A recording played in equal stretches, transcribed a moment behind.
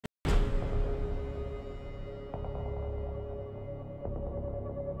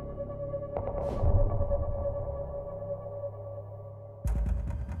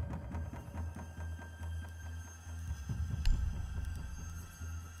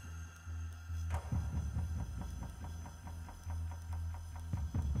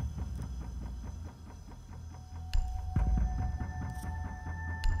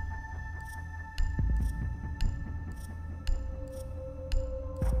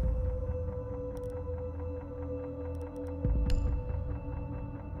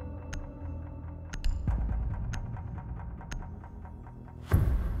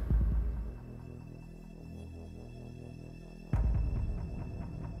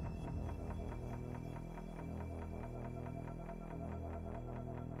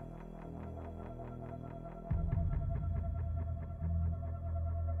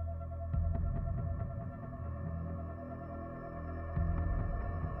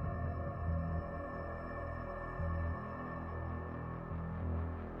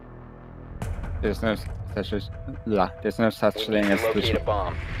There's no such as there's no such We thing need as to locate a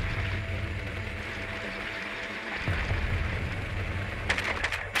bomb.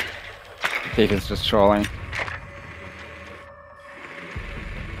 Thief is just trolling.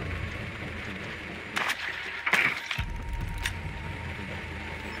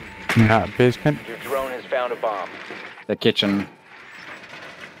 Basement. Your drone has found a bomb. The kitchen.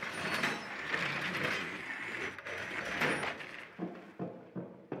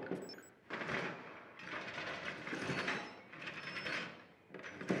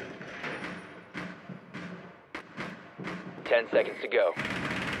 Ten seconds to go.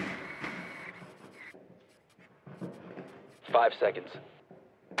 5 seconds.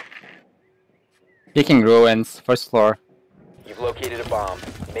 Kicking ruins, first floor. You've located a bomb.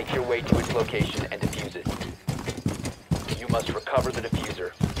 Make your way to its location and defuse it. You must recover the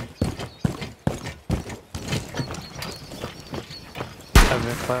diffuser. I've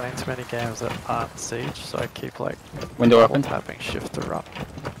been playing too many games that aren't Siege, so I keep like Window open. tapping shift to run.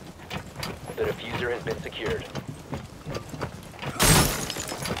 The diffuser has been secured.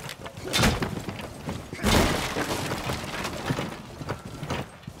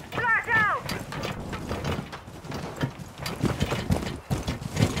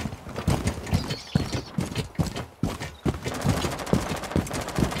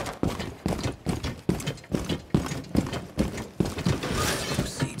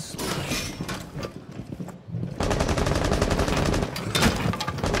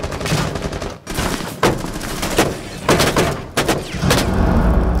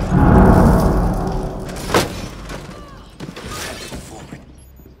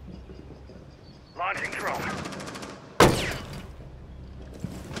 Launching drone.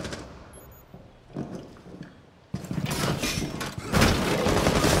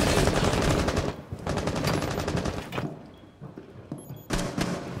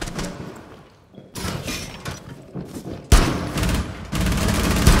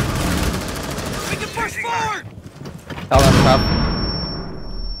 We can push forward. Tell them top.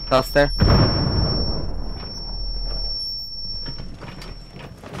 Top there.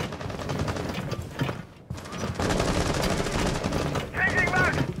 Changing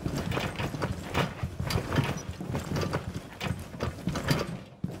back.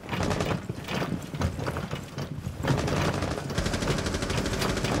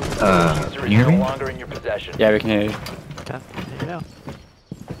 Diffuser Can is you hear no me? longer in your possession. Yeah, we can hear you. Can you know?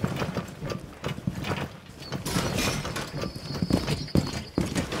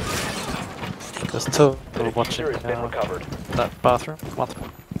 There's two The watching diffuser has been recovered. that bathroom. One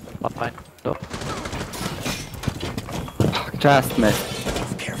main door. Just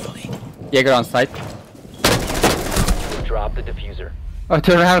missed. Carefully. Jaeger on site. Drop the diffuser. Oh,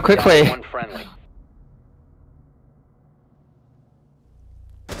 turn around quickly. Down one friendly.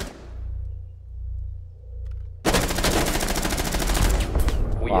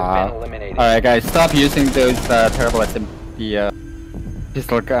 We have been eliminated. Alright guys, stop using those terrible SMP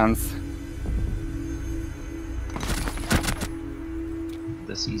pistol guns.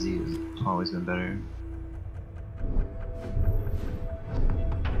 This easy has always been better.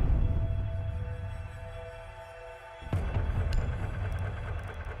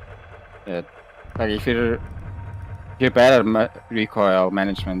 Yeah. Like if you're bad at recoil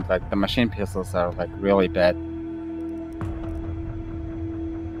management, like the machine pistols are like really bad.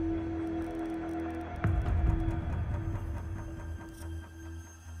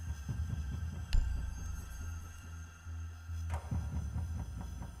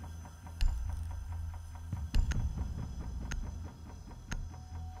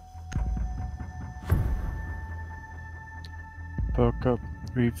 Book up.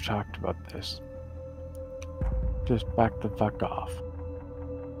 We've talked about this. Just back the fuck off.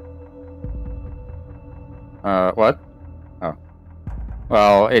 What? Oh.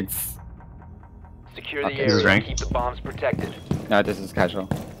 Well, it's... Secure the Okay. This is area rank. and keep the bombs protected. No, this is casual.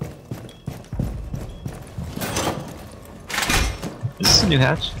 Is this a new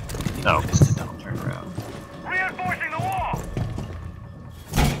hatch? No, don't turn around. Reinforcing the wall.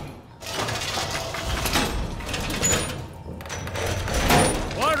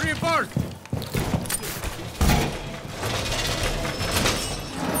 Wall reinforced.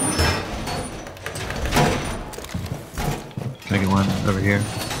 Can I get one over here?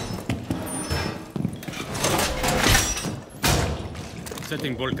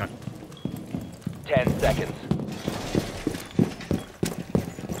 Setting Volcan. 10 seconds.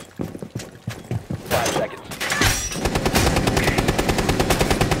 5 seconds.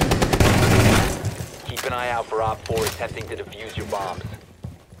 Keep an eye out for Op 4 attempting to defuse your bombs.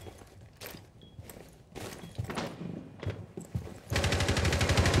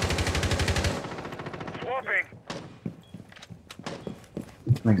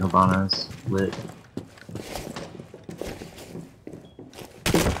 think Havana's lit.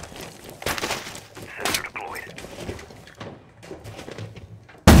 Sensor deployed.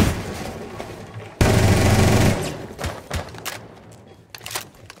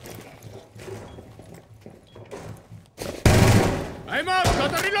 I'm out!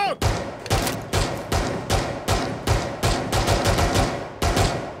 Gotta reload!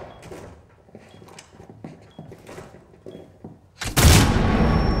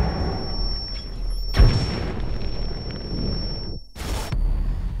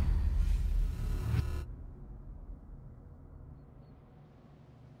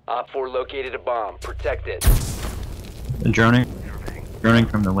 Op 4 located a bomb. Protect it. Droning. Droning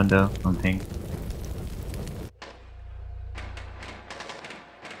from the window on ping.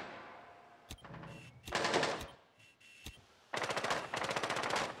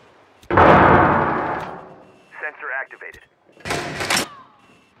 Sensor activated.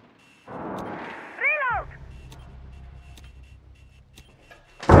 Reload!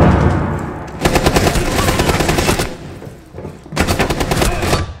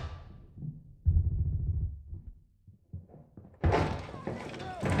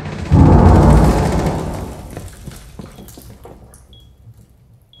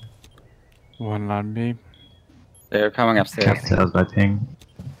 One line B. They're coming upstairs. That was by ping.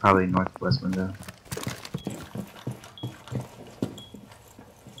 Probably northwest window.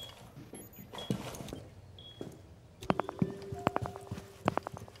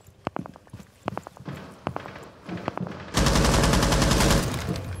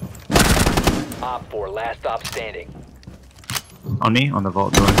 Op 4 last stop standing. On me, on the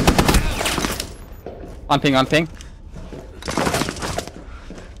vault door. On ping, on ping.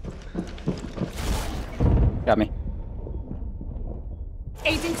 Got me.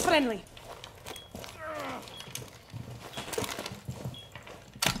 Agent friendly.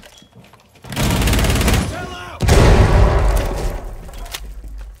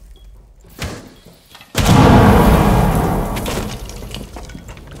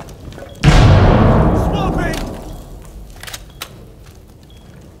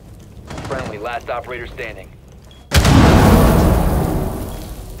 Friendly last operator standing.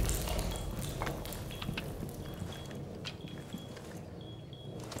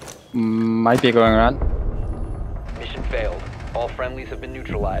 Might be going around. Mission failed. All friendlies have been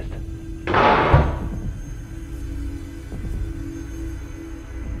neutralized.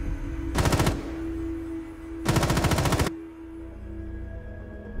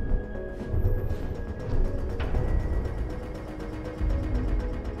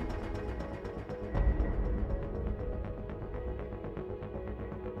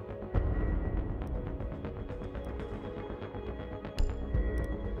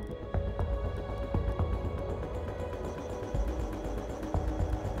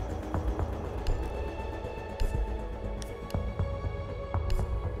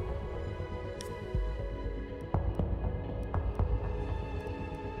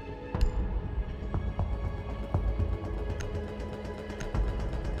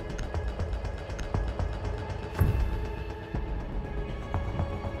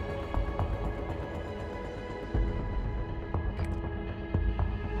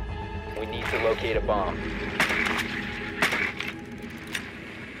 We need to locate a bomb.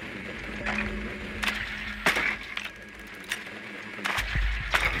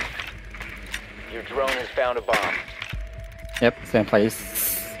 Your drone has found a bomb. Yep, same place.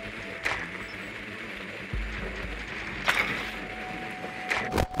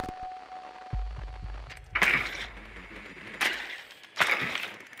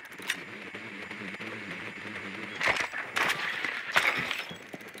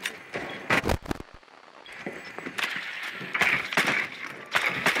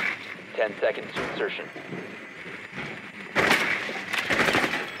 Seconds to insertion.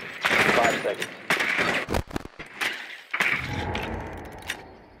 5 seconds.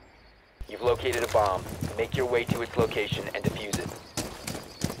 You've located a bomb. Make your way to its location and defuse it.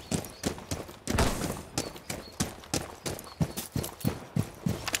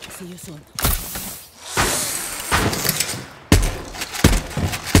 See you soon.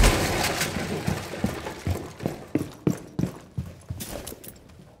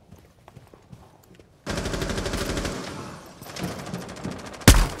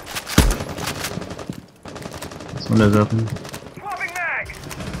 This window's open. Swapping mag!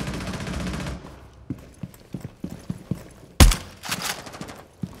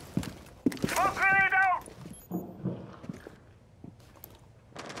 Smoke grenade out!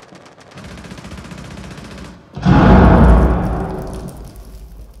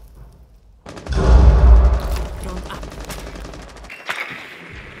 Drone up.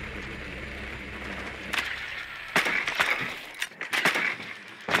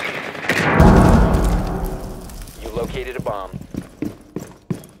 located a bomb.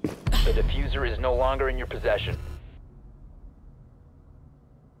 The diffuser is no longer in your possession.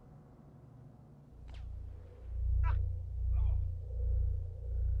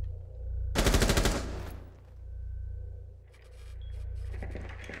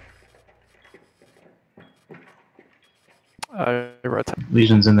 Rotate.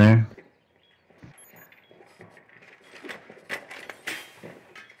 Legion's in there.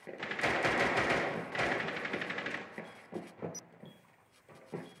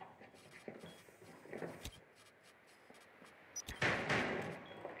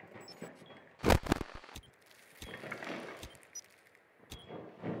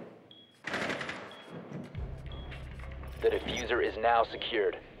 The diffuser is now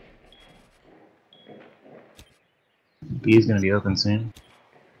secured. B is gonna be open soon.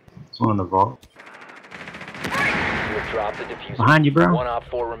 There's one in the vault. You have dropped the diffuser. Behind you, bro. One op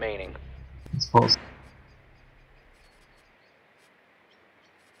 4 remaining. It's false.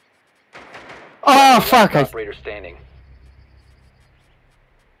 Oh fuck! I Operator standing.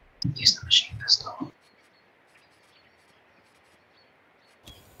 Use the machine pistol.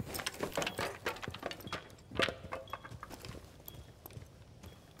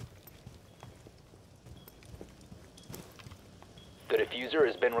 The diffuser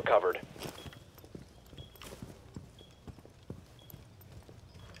has been recovered.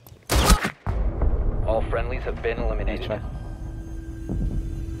 All friendlies have been eliminated. try.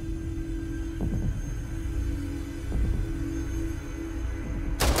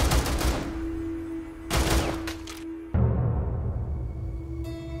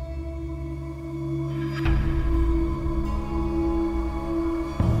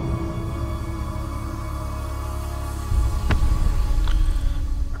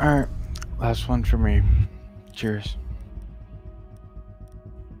 Alright, last one for me. Cheers.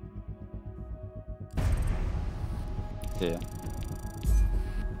 Yeah.